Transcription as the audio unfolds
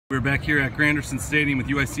We're back here at Granderson Stadium with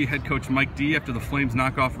UIC head coach Mike Dee after the Flames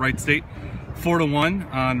knock off Wright State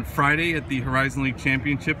 4-1 on Friday at the Horizon League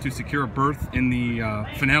Championship to secure a berth in the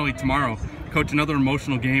finale tomorrow. Coach, another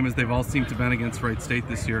emotional game as they've all seemed to been against Wright State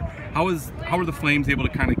this year. How were the Flames able to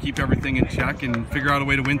kind of keep everything in check and figure out a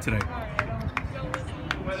way to win today?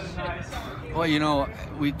 Well, you know,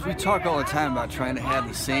 we talk all the time about trying to have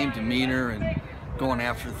the same demeanor and going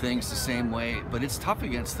after things the same way, but it's tough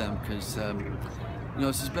against them because you know,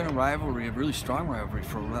 this has been a rivalry, a really strong rivalry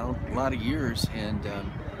for a lot of years, and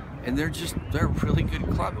they're a really good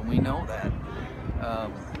club, and we know that.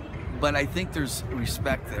 But I think there's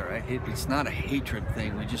respect there. It's not a hatred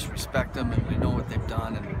thing. We just respect them, and we know what they've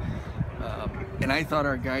done. And I thought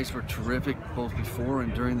our guys were terrific both before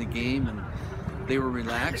and during the game, and they were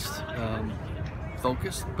relaxed,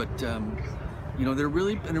 focused. But you know, they're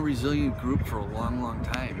really been a resilient group for a long, long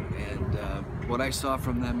time. And what I saw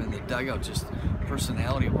from them in the dugout, just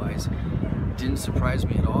personality-wise, didn't surprise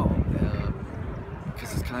me at all,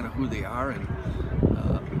 because it's kind of who they are, and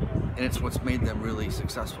it's what's made them really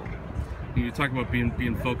successful. You talk about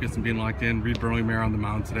being focused and being locked in. Reed Burlingame on the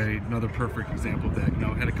mound today, another perfect example of that. You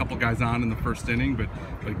know, had a couple guys on in the first inning, but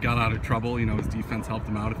got out of trouble. You know, his defense helped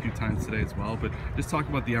him out a few times today as well. But just talk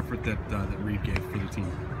about the effort that Reed gave for the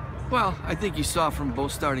team. Well, I think you saw from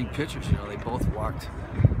both starting pitchers. You know, they both walked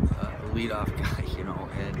the leadoff guy. You know,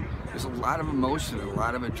 and there's a lot of emotion and a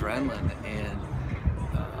lot of adrenaline, and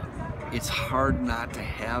it's hard not to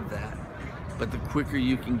have that. But the quicker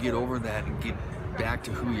you can get over that and get back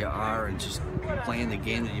to who you are and just playing the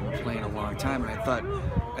game that you've been playing a long time. And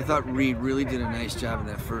I thought Reed really did a nice job in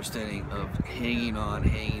that first inning of hanging on,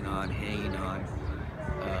 and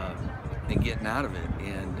getting out of it.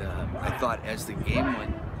 And I thought as the game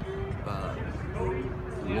went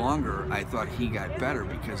longer, I thought he got better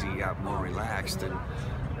because he got more relaxed,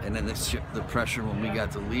 and then the pressure when we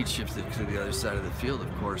got the lead shifted to the other side of the field,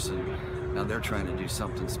 of course, and now they're trying to do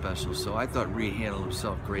something special. So I thought Reed handled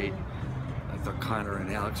himself great. I thought Connor and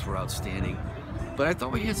Alex were outstanding. But I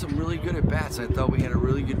thought we had some really good at-bats. I thought we had a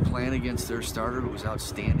really good plan against their starter, who was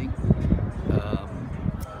outstanding.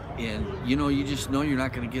 And, you know, you just know you're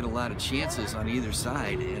not going to get a lot of chances on either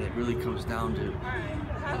side, and it really comes down to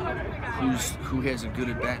who has a good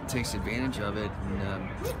at-bat and takes advantage of it.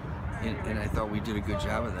 And I thought we did a good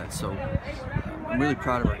job of that. So I'm really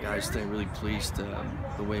proud of our guys today, really pleased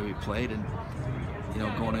the way we played. And you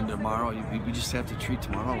know, going into tomorrow, we just have to treat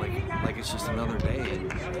tomorrow like it's just another day,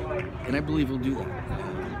 and I believe we'll do that.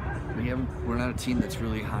 We're not a team that's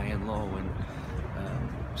really high and low, and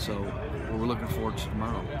so we're looking forward to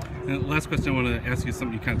tomorrow. And last question, I want to ask you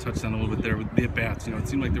something you kind of touched on a little bit there with the at-bats. You know, it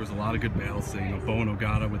seemed like there was a lot of good battles. You know, Bo and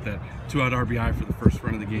Ogata with that 2-out RBI for the first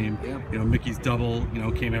run of the game. Yeah. You know, Mickey's double, you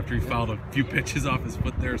know, came after he fouled a few pitches off his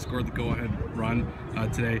foot there, scored the go-ahead run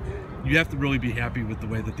today. You have to really be happy with the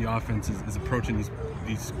way that the offense is approaching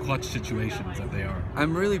these clutch situations that they are.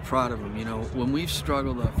 I'm really proud of them. You know, when we've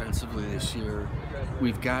struggled offensively this year,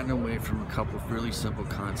 we've gotten away from a couple of really simple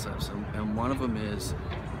concepts, and one of them is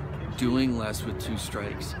doing less with 2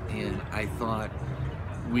 strikes. And I thought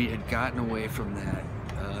we had gotten away from that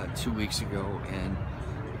 2 weeks ago, and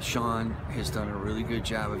Sean has done a really good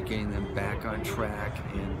job of getting them back on track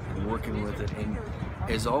and working with it. And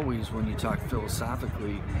as always, when you talk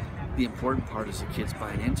philosophically, the important part is the kids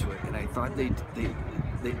buying into it, and I thought they've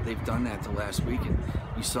done that the last week, and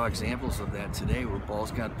you saw examples of that today where balls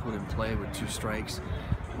got put in play with 2 strikes,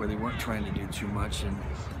 where they weren't trying to do too much, and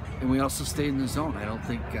we also stayed in the zone. I don't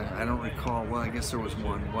think I don't recall. Well, I guess there was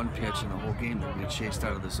one pitch in the whole game that we chased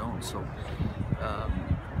out of the zone. So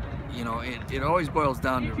you know, it always boils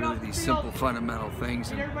down to really these simple fundamental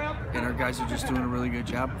things, and our guys are just doing a really good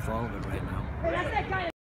job with all of it right now.